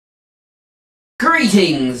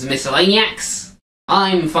Greetings, Miscellaniacs!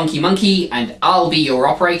 I'm Funky Monkey, and I'll be your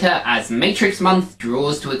operator as Matrix Month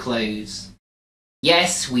draws to a close.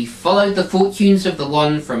 Yes, we followed the fortunes of the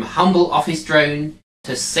one from humble office drone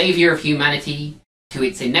to saviour of humanity to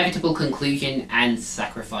its inevitable conclusion and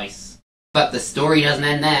sacrifice. But the story doesn't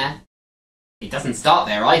end there. It doesn't start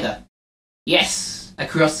there either. Yes,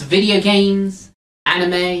 across video games,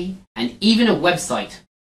 anime, and even a website,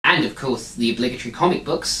 and of course the obligatory comic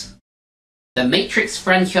books, the Matrix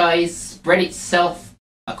franchise spread itself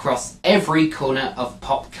across every corner of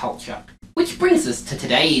pop culture. Which brings us to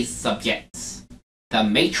today's subjects, the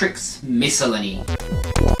Matrix Miscellany.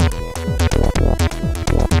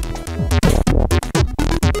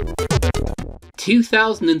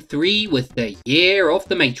 "2003 was the year of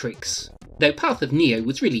the Matrix, though Path of Neo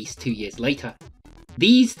was released 2 years later.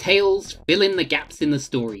 These tales fill in the gaps in the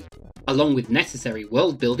story, along with necessary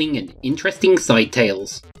world building and interesting side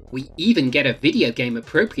tales. We even get a video game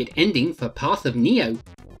appropriate ending for Path of Neo.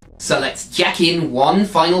 So let's jack in one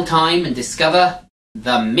final time and discover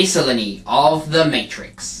the Miscellany of the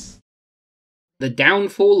Matrix. The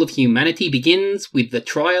downfall of humanity begins with the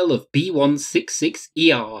trial of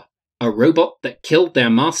B166ER, a robot that killed their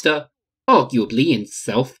master, arguably in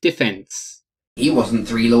self-defense. He wasn't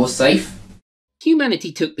 3 laws safe.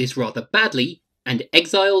 Humanity took this rather badly and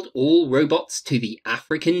exiled all robots to the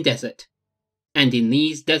African desert. And in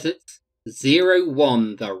these deserts,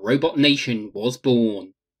 01, the robot nation, was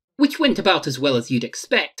born. Which went about as well as you'd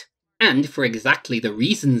expect, and for exactly the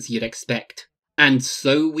reasons you'd expect. And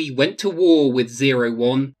so we went to war with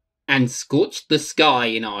 01, and scorched the sky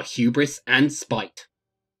in our hubris and spite.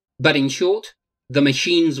 But in short, the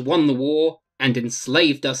machines won the war and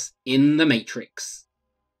enslaved us in the Matrix.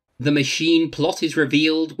 The machine plot is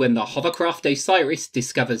revealed when the hovercraft Osiris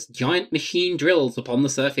discovers giant machine drills upon the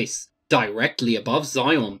surface, directly above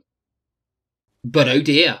Zion. But oh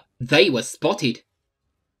dear, they were spotted.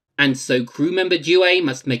 And so crew member Due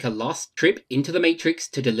must make a last trip into the Matrix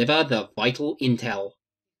to deliver the vital intel.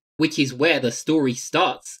 Which is where the story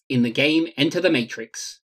starts in the game Enter the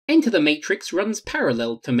Matrix. Enter the Matrix runs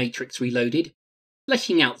parallel to Matrix Reloaded,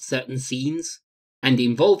 fleshing out certain scenes, and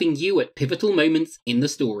involving you at pivotal moments in the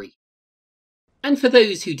story. And for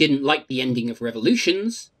those who didn't like the ending of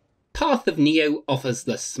Revolutions, Path of Neo offers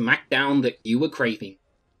the smackdown that you were craving,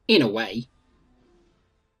 in a way.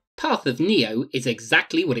 Path of Neo is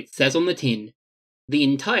exactly what it says on the tin. The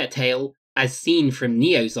entire tale, as seen from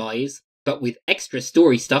Neo's eyes, but with extra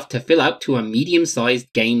story stuff to fill out to a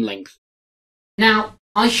medium-sized game length. Now,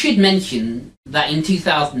 I should mention that in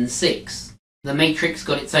 2006, The Matrix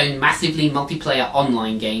got its own massively multiplayer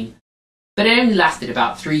online game, but it only lasted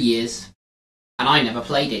about 3 years, and I never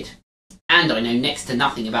played it, and I know next to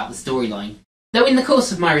nothing about the storyline. Though in the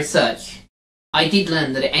course of my research, I did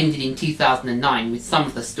learn that it ended in 2009 with some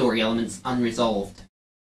of the story elements unresolved.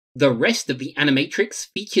 The rest of the Animatrix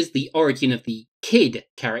features the origin of the Kid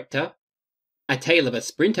character, a tale of a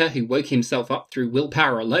sprinter who woke himself up through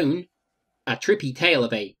willpower alone, a trippy tale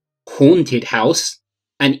of a haunted house,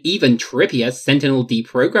 an even trippier Sentinel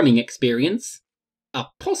deprogramming experience, a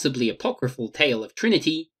possibly apocryphal tale of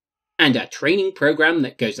Trinity, and a training program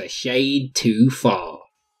that goes a shade too far.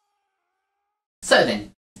 So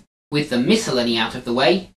then, with the Miscellany out of the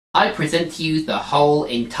way, I present to you the whole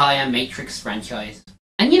entire Matrix franchise.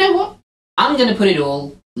 And you know what? I'm going to put it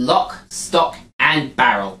all, lock, stock, and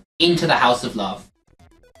barrel, into the House of Love.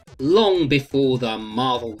 Long before the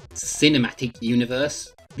Marvel Cinematic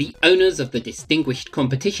Universe, the owners of the distinguished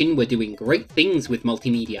competition were doing great things with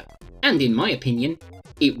multimedia, and in my opinion,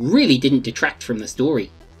 it really didn't detract from the story.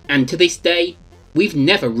 And to this day, we've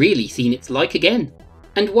never really seen its like again.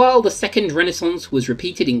 And while the second renaissance was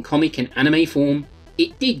repeated in comic and anime form,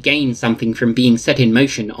 it did gain something from being set in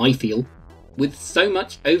motion, I feel. With so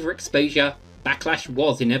much overexposure, backlash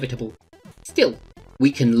was inevitable. Still,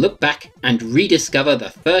 we can look back and rediscover the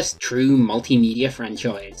first true multimedia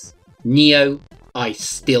franchise. Neo, I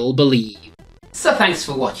still believe. So thanks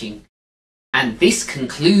for watching, and this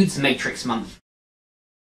concludes Matrix Month.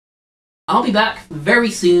 I'll be back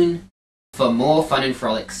very soon for more fun and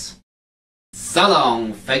frolics. So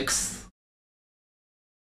long, folks.